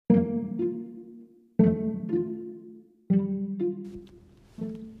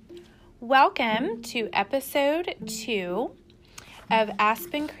Welcome to episode 2 of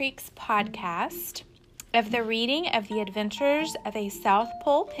Aspen Creek's podcast of the reading of The Adventures of a South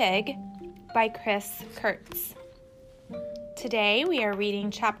Pole Pig by Chris Kurtz. Today we are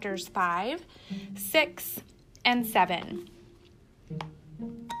reading chapters 5, 6, and 7.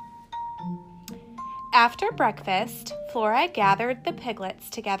 After breakfast, Flora gathered the piglets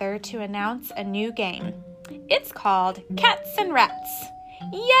together to announce a new game. It's called Cats and Rats.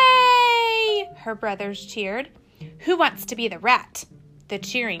 Yay! Her brothers cheered. Who wants to be the rat? The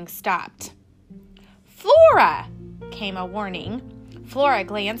cheering stopped. Flora! Came a warning. Flora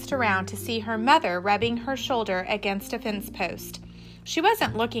glanced around to see her mother rubbing her shoulder against a fence post. She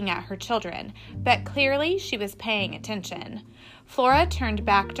wasn't looking at her children, but clearly she was paying attention. Flora turned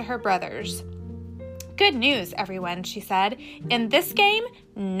back to her brothers. Good news, everyone, she said. In this game,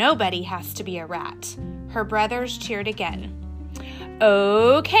 nobody has to be a rat. Her brothers cheered again.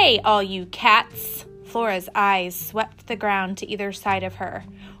 Okay, all you cats. Flora's eyes swept the ground to either side of her.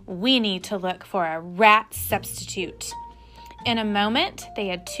 We need to look for a rat substitute. In a moment, they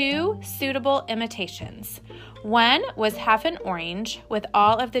had 2 suitable imitations. One was half an orange with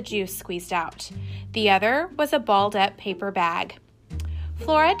all of the juice squeezed out. The other was a balled-up paper bag.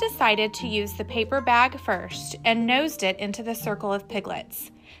 Flora decided to use the paper bag first and nosed it into the circle of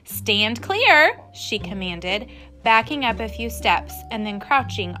piglets. Stand clear, she commanded, backing up a few steps and then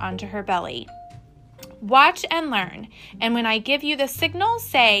crouching onto her belly. Watch and learn, and when I give you the signal,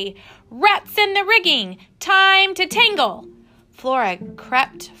 say, "Rats in the rigging! Time to tangle!" Flora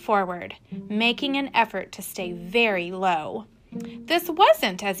crept forward, making an effort to stay very low. This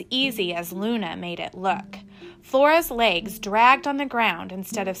wasn't as easy as Luna made it look. Flora's legs dragged on the ground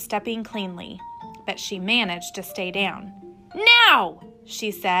instead of stepping cleanly, but she managed to stay down. Now,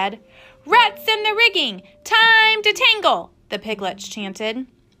 she said. Rats in the rigging! Time to tangle! The piglets chanted.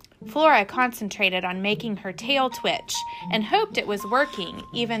 Flora concentrated on making her tail twitch and hoped it was working,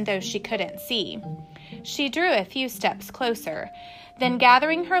 even though she couldn't see. She drew a few steps closer. Then,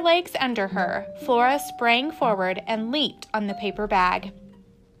 gathering her legs under her, Flora sprang forward and leaped on the paper bag.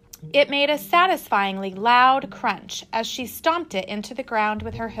 It made a satisfyingly loud crunch as she stomped it into the ground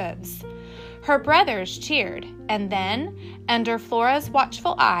with her hooves. Her brothers cheered, and then, under Flora's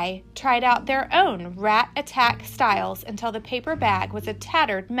watchful eye, tried out their own rat attack styles until the paper bag was a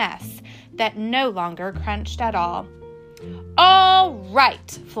tattered mess that no longer crunched at all. All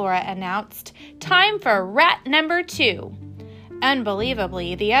right, Flora announced. Time for rat number 2.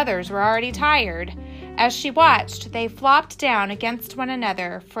 Unbelievably, the others were already tired. As she watched, they flopped down against one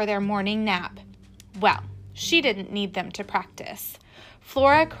another for their morning nap. Well, she didn't need them to practice.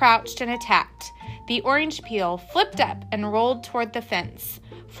 Flora crouched and attacked. The orange peel flipped up and rolled toward the fence.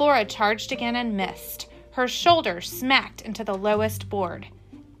 Flora charged again and missed. Her shoulder smacked into the lowest board.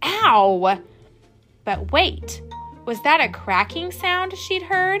 Ow! But wait, was that a cracking sound she'd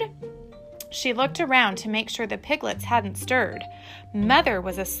heard? She looked around to make sure the piglets hadn't stirred. Mother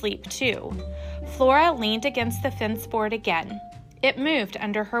was asleep too. Flora leaned against the fence board again. It moved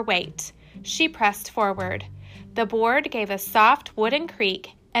under her weight. She pressed forward. The board gave a soft wooden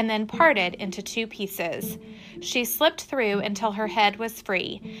creak and then parted into 2 pieces. She slipped through until her head was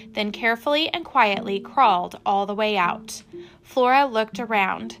free, then carefully and quietly crawled all the way out. Flora looked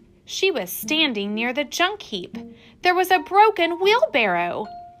around. She was standing near the junk heap. There was a broken wheelbarrow.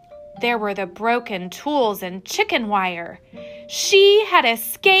 There were the broken tools and chicken wire. She had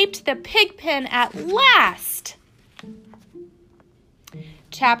escaped the pig pen at last.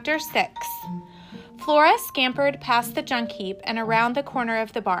 Chapter 6. Flora scampered past the junk heap and around the corner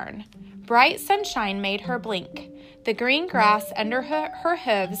of the barn. Bright sunshine made her blink. The green grass under her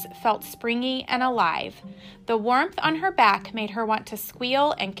hooves felt springy and alive. The warmth on her back made her want to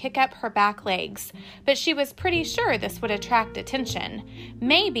squeal and kick up her back legs, but she was pretty sure this would attract attention,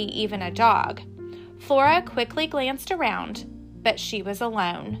 maybe even a dog. Flora quickly glanced around, but she was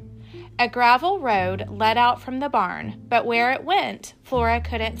alone. A gravel road led out from the barn, but where it went, Flora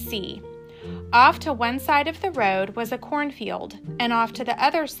couldn't see. Off to one side of the road was a cornfield, and off to the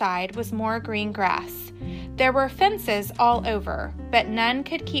other side was more green grass. There were fences all over, but none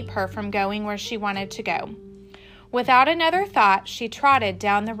could keep her from going where she wanted to go. Without another thought, she trotted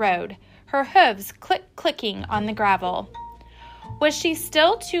down the road, her hooves clicking on the gravel. Was she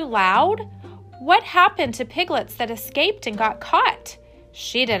still too loud? What happened to piglets that escaped and got caught?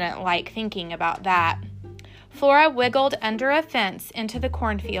 She didn't like thinking about that. Flora wiggled under a fence into the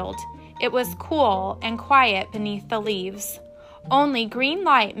cornfield. It was cool and quiet beneath the leaves. Only green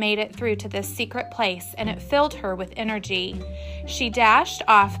light made it through to this secret place, and it filled her with energy. She dashed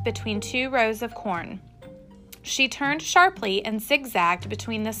off between 2 rows of corn. She turned sharply and zigzagged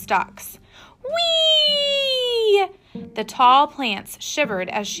between the stalks. Whee! The tall plants shivered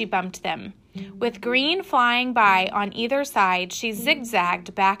as she bumped them. With green flying by on either side, she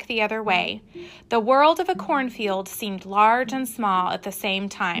zigzagged back the other way. The world of a cornfield seemed large and small at the same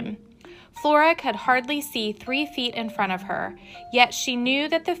time. Flora could hardly see 3 feet in front of her, yet she knew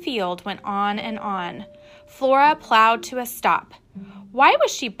that the field went on and on. Flora plowed to a stop. Why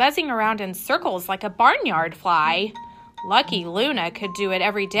was she buzzing around in circles like a barnyard fly? Lucky Luna could do it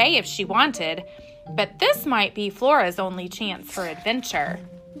every day if she wanted, but this might be Flora's only chance for adventure.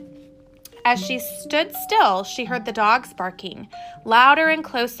 As she stood still, she heard the dogs barking, louder and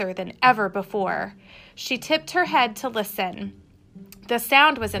closer than ever before. She tipped her head to listen. The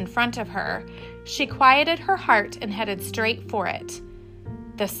sound was in front of her. She quieted her heart and headed straight for it.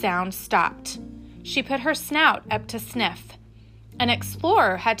 The sound stopped. She put her snout up to sniff. An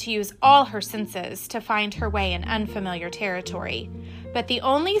explorer had to use all her senses to find her way in unfamiliar territory, but the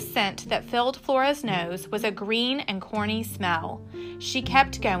only scent that filled Flora's nose was a green and corny smell. She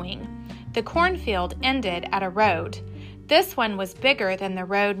kept going. The cornfield ended at a road. This one was bigger than the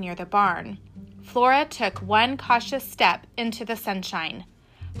road near the barn. Flora took one cautious step into the sunshine.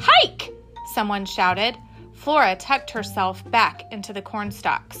 "Hike!" someone shouted. Flora tucked herself back into the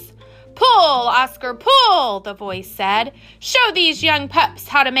cornstalks. "Pull, Oscar, pull," the voice said. "Show these young pups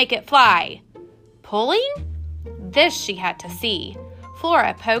how to make it fly." Pulling? This she had to see.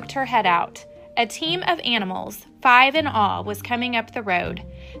 Flora poked her head out. A team of animals, 5 in all, was coming up the road.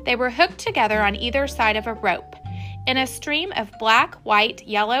 They were hooked together on either side of a rope. In a stream of black, white,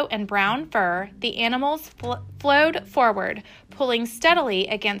 yellow, and brown fur, the animals flowed forward, pulling steadily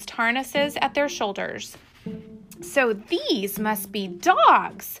against harnesses at their shoulders. So these must be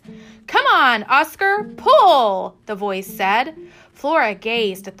dogs. "Come on, Oscar, pull," the voice said. Flora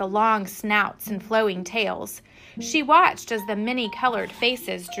gazed at the long snouts and flowing tails. She watched as the many-colored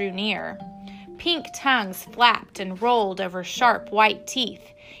faces drew near. Pink tongues flapped and rolled over sharp white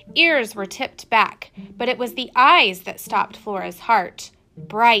teeth. Ears were tipped back, but it was the eyes that stopped Flora's heart.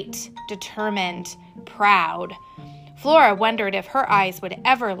 Bright, determined, proud. Flora wondered if her eyes would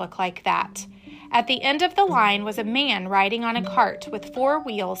ever look like that. At the end of the line was a man riding on a cart with 4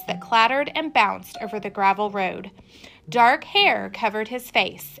 wheels that clattered and bounced over the gravel road. Dark hair covered his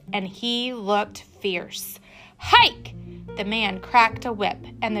face, and he looked fierce. "Hike!" The man cracked a whip,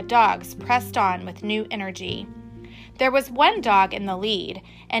 and the dogs pressed on with new energy. There was one dog in the lead,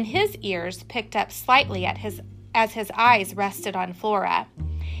 and his ears picked up slightly as his eyes rested on Flora.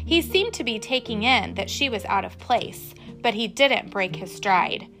 He seemed to be taking in that she was out of place, but he didn't break his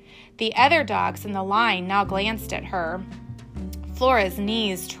stride. The other dogs in the line now glanced at her. Flora's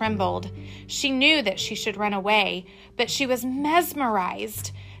knees trembled. She knew that she should run away, but she was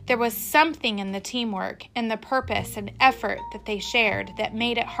mesmerized. There was something in the teamwork and the purpose and effort that they shared that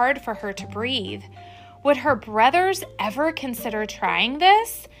made it hard for her to breathe. Would her brothers ever consider trying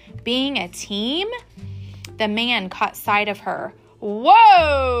this? Being a team? The man caught sight of her.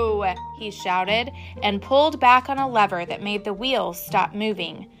 "Whoa!" he shouted, and pulled back on a lever that made the wheels stop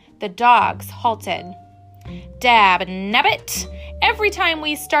moving. The dogs halted. "Dab-nabbit! Every time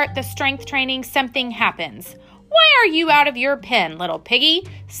we start the strength training, something happens. Why are you out of your pen, little piggy?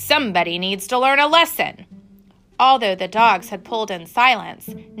 Somebody needs to learn a lesson." Although the dogs had pulled in silence,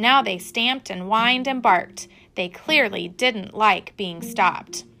 now they stamped and whined and barked. They clearly didn't like being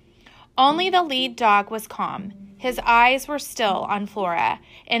stopped. Only the lead dog was calm. His eyes were still on Flora,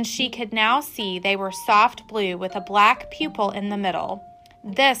 and she could now see they were soft blue with a black pupil in the middle.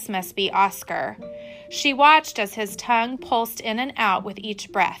 This must be Oscar. She watched as his tongue pulsed in and out with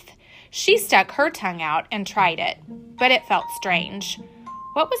each breath. She stuck her tongue out and tried it, but it felt strange.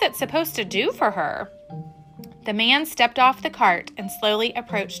 What was it supposed to do for her? The man stepped off the cart and slowly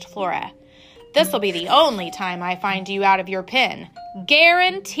approached Flora. "This'll be the only time I find you out of your pen.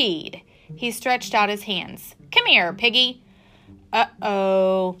 Guaranteed." He stretched out his hands. "Come here, piggy."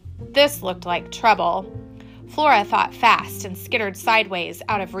 Uh-oh. This looked like trouble. Flora thought fast and skittered sideways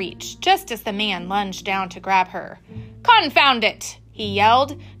out of reach, just as the man lunged down to grab her. "Confound it!" he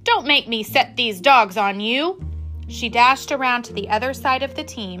yelled. "Don't make me set these dogs on you." She dashed around to the other side of the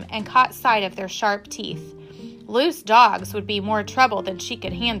team and caught sight of their sharp teeth. Loose dogs would be more trouble than she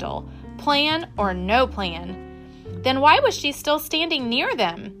could handle, plan or no plan. Then why was she still standing near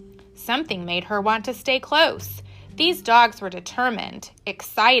them? Something made her want to stay close. These dogs were determined,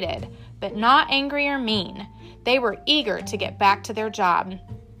 excited, but not angry or mean. They were eager to get back to their job.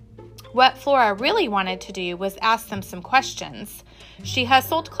 What Flora really wanted to do was ask them some questions. She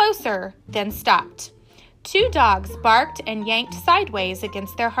hustled closer, then stopped. 2 dogs barked and yanked sideways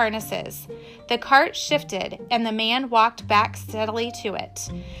against their harnesses. The cart shifted, and the man walked back steadily to it.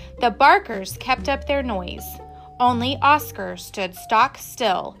 The barkers kept up their noise. Only Oscar stood stock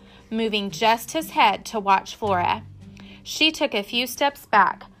still, moving just his head to watch Flora. She took a few steps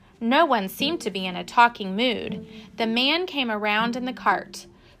back. No one seemed to be in a talking mood. The man came around in the cart.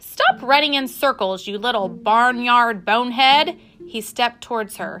 "Stop running in circles, you little barnyard bonehead!" He stepped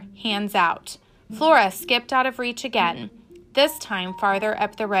towards her, hands out. Flora skipped out of reach again, this time farther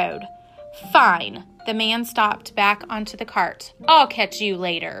up the road. "Fine." The man stopped back onto the cart. "I'll catch you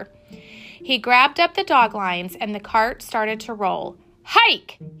later." He grabbed up the dog lines and the cart started to roll.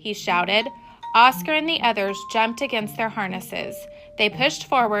 "Hike!" he shouted. Oscar and the others jumped against their harnesses. They pushed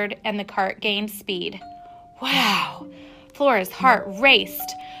forward and the cart gained speed. Wow! Flora's heart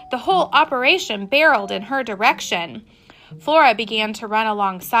raced. The whole operation barreled in her direction. Flora began to run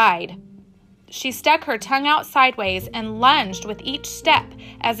alongside. She stuck her tongue out sideways and lunged with each step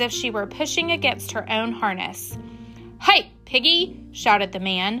as if she were pushing against her own harness. "Hike, piggy!" shouted the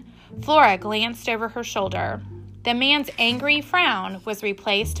man. Flora glanced over her shoulder. The man's angry frown was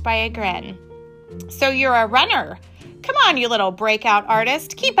replaced by a grin. "So you're a runner? Come on, you little breakout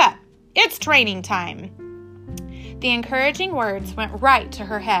artist. Keep up. It's training time." The encouraging words went right to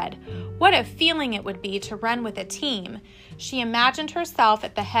her head. What a feeling it would be to run with a team. She imagined herself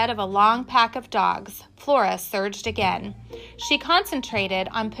at the head of a long pack of dogs. Flora surged again. She concentrated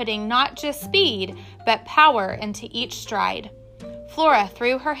on putting not just speed, but power into each stride. Flora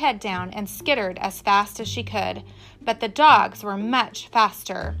threw her head down and skittered as fast as she could, but the dogs were much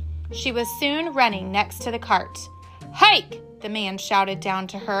faster. She was soon running next to the cart. "Hike!" the man shouted down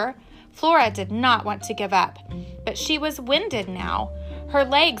to her. Flora did not want to give up, but she was winded now. Her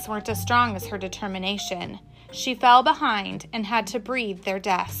legs weren't as strong as her determination. She fell behind and had to breathe their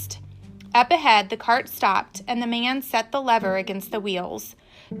dust. Up ahead, the cart stopped, and the man set the lever against the wheels.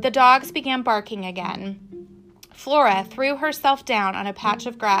 The dogs began barking again. Flora threw herself down on a patch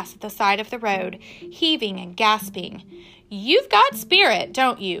of grass at the side of the road, heaving and gasping. "You've got spirit,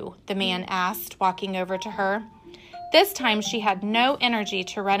 don't you?" the man asked, walking over to her. This time she had no energy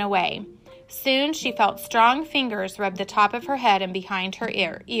to run away. Soon she felt strong fingers rub the top of her head and behind her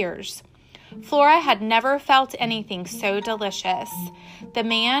ears. Flora had never felt anything so delicious. The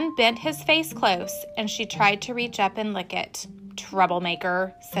man bent his face close, and she tried to reach up and lick it.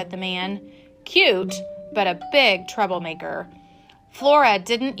 "Troublemaker," said the man. "Cute, but a big troublemaker." Flora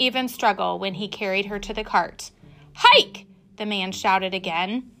didn't even struggle when he carried her to the cart. "Hike!" the man shouted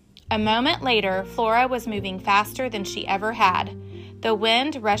again. A moment later, Flora was moving faster than she ever had. The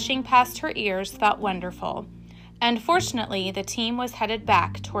wind rushing past her ears felt wonderful. Unfortunately, the team was headed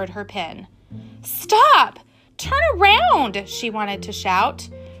back toward her pen. "Stop! Turn around!" she wanted to shout.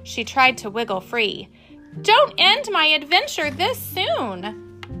 She tried to wiggle free. "Don't end my adventure this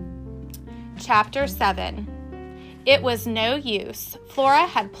soon!" Chapter 7. It was no use. Flora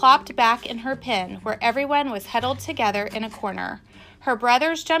had plopped back in her pen, where everyone was huddled together in a corner. Her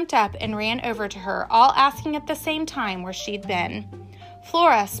brothers jumped up and ran over to her, all asking at the same time where she'd been.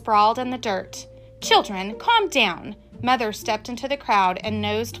 Flora sprawled in the dirt. "Children, calm down." Mother stepped into the crowd and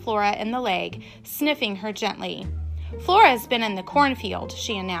nosed Flora in the leg, sniffing her gently. "Flora's been in the cornfield,"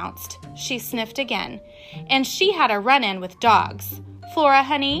 she announced. She sniffed again. "And she had a run-in with dogs. Flora,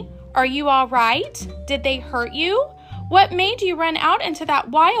 honey, are you all right? Did they hurt you? What made you run out into that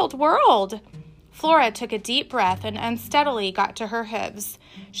wild world?" Flora took a deep breath and unsteadily got to her hooves.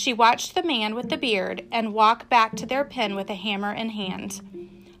 She watched the man with the beard and walk back to their pen with a hammer in hand.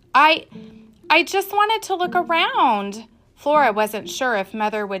 I just wanted to look around." Flora wasn't sure if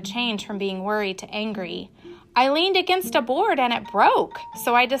Mother would change from being worried to angry. "I leaned against a board and it broke,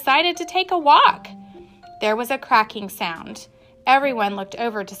 so I decided to take a walk." There was a cracking sound. Everyone looked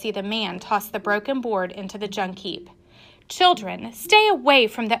over to see the man toss the broken board into the junk heap. "Children, stay away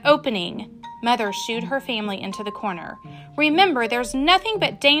from the opening." Mother shooed her family into the corner. "Remember, there's nothing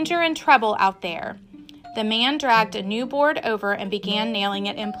but danger and trouble out there." The man dragged a new board over and began nailing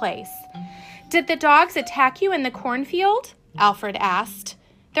it in place. "Did the dogs attack you in the cornfield?" Alfred asked.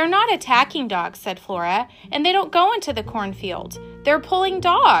 "They're not attacking dogs," said Flora, "and they don't go into the cornfield. They're pulling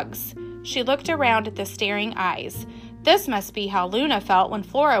dogs." She looked around at the staring eyes. This must be how Luna felt when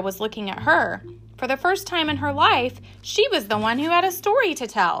Flora was looking at her. For the first time in her life, she was the one who had a story to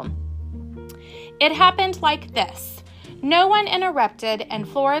tell. It happened like this. No one interrupted, and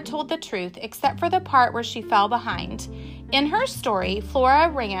Flora told the truth except for the part where she fell behind. In her story, Flora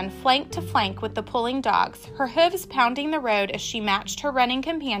ran flank to flank with the pulling dogs, her hooves pounding the road as she matched her running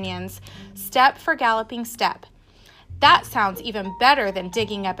companions, step for galloping step. "That sounds even better than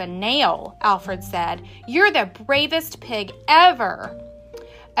digging up a nail," Alfred said. "You're the bravest pig ever."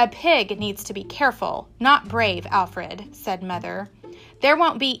 "A pig needs to be careful, not brave, Alfred," said Mother. "There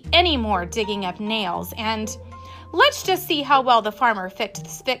won't be any more digging up nails, and let's just see how well the farmer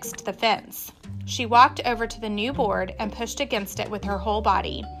fixed the fence." She walked over to the new board and pushed against it with her whole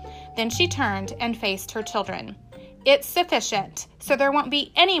body. Then she turned and faced her children. "It's sufficient, so there won't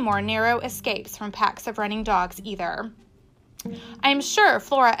be any more narrow escapes from packs of running dogs either. I'm sure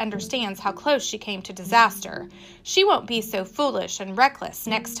Flora understands how close she came to disaster. She won't be so foolish and reckless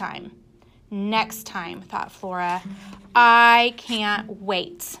next time." Next time, thought Flora. I can't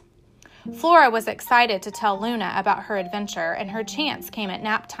wait. Flora was excited to tell Luna about her adventure, and her chance came at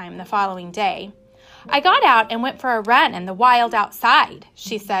nap time the following day. "I got out and went for a run in the wild outside,"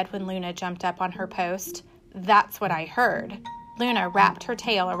 she said when Luna jumped up on her post. "That's what I heard." Luna wrapped her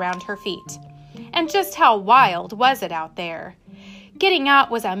tail around her feet. "And just how wild was it out there?" "Getting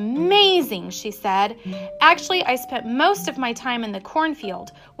out was amazing," she said. "Actually, I spent most of my time in the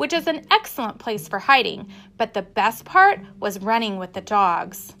cornfield, which is an excellent place for hiding, but the best part was running with the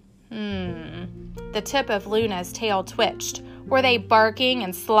dogs." The tip of Luna's tail twitched. Were they barking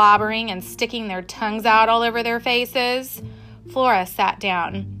and slobbering and sticking their tongues out all over their faces? Flora sat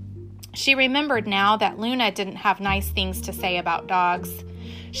down. She remembered now that Luna didn't have nice things to say about dogs.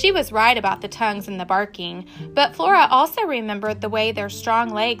 She was right about the tongues and the barking, but Flora also remembered the way their strong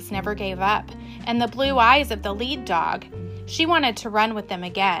legs never gave up, and the blue eyes of the lead dog. She wanted to run with them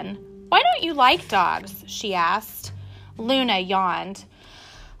again. "Why don't you like dogs?" she asked. Luna yawned.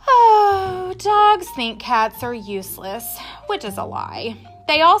 "Oh, dogs think cats are useless," which is a lie.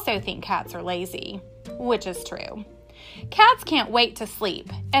 They also think cats are lazy, which is true. Cats can't wait to sleep,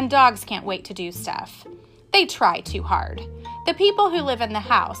 and dogs can't wait to do stuff. They try too hard. The people who live in the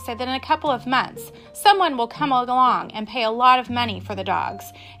house say that in a couple of months, someone will come along and pay a lot of money for the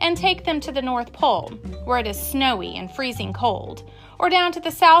dogs and take them to the North Pole, where it is snowy and freezing cold, or down to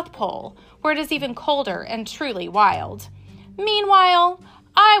the South Pole, where it is even colder and truly wild. Meanwhile,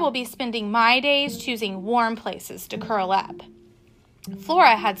 I will be spending my days choosing warm places to curl up.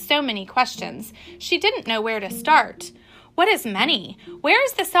 Flora had so many questions, she didn't know where to start. What is money? Where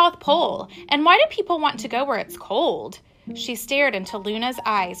is the South Pole? And why do people want to go where it's cold? She stared into Luna's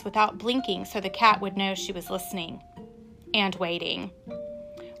eyes without blinking so the cat would know she was listening and waiting.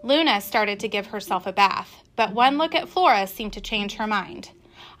 Luna started to give herself a bath, but one look at Flora seemed to change her mind.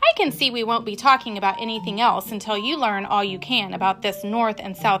 "I can see we won't be talking about anything else until you learn all you can about this North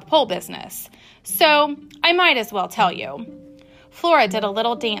and South Pole business. So I might as well tell you." Flora did a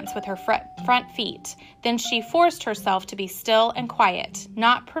little dance with her front feet. Then she forced herself to be still and quiet,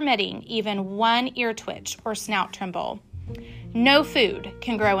 not permitting even one ear twitch or snout tremble. "No food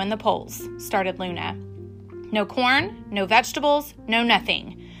can grow in the poles," started Luna. "No corn, no vegetables, no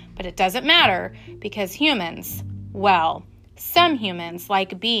nothing. But it doesn't matter because humans, well, some humans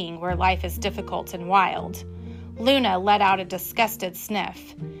like being where life is difficult and wild." Luna let out a disgusted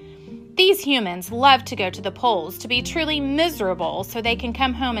sniff. "These humans love to go to the poles to be truly miserable so they can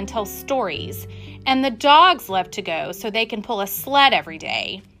come home and tell stories. And the dogs love to go so they can pull a sled every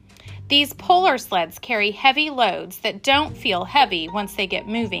day. These polar sleds carry heavy loads that don't feel heavy once they get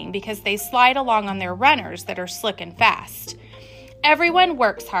moving because they slide along on their runners that are slick and fast. Everyone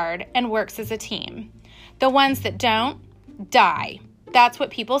works hard and works as a team. The ones that don't, die. That's what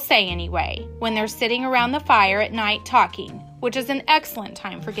people say anyway, when they're sitting around the fire at night talking, which is an excellent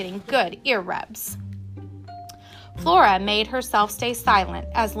time for getting good ear rubs." Flora made herself stay silent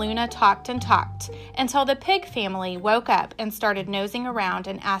as Luna talked and talked until the pig family woke up and started nosing around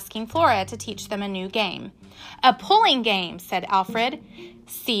and asking Flora to teach them a new game. "A pulling game," said Alfred.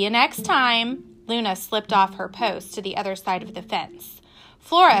 "See you next time." Luna slipped off her post to the other side of the fence.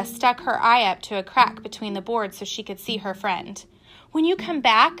 Flora stuck her eye up to a crack between the boards so she could see her friend. "When you come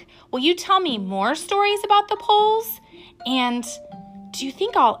back, will you tell me more stories about the poles? And do you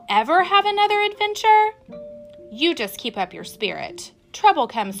think I'll ever have another adventure?" "You just keep up your spirit. Trouble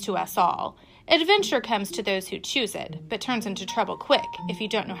comes to us all. Adventure comes to those who choose it, but turns into trouble quick if you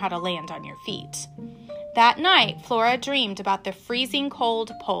don't know how to land on your feet." That night, Flora dreamed about the freezing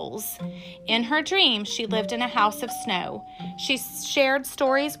cold poles. In her dream, she lived in a house of snow. She shared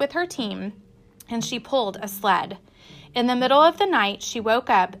stories with her team, and she pulled a sled. In the middle of the night, she woke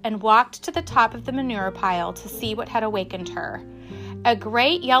up and walked to the top of the manure pile to see what had awakened her. A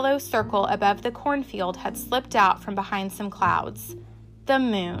great yellow circle above the cornfield had slipped out from behind some clouds. The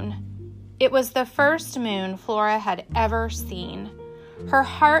moon. It was the first moon Flora had ever seen. Her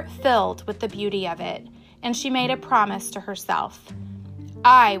heart filled with the beauty of it, and she made a promise to herself.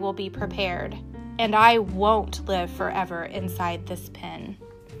 "I will be prepared. and I won't live forever inside this pen.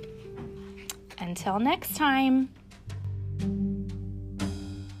 Until next time.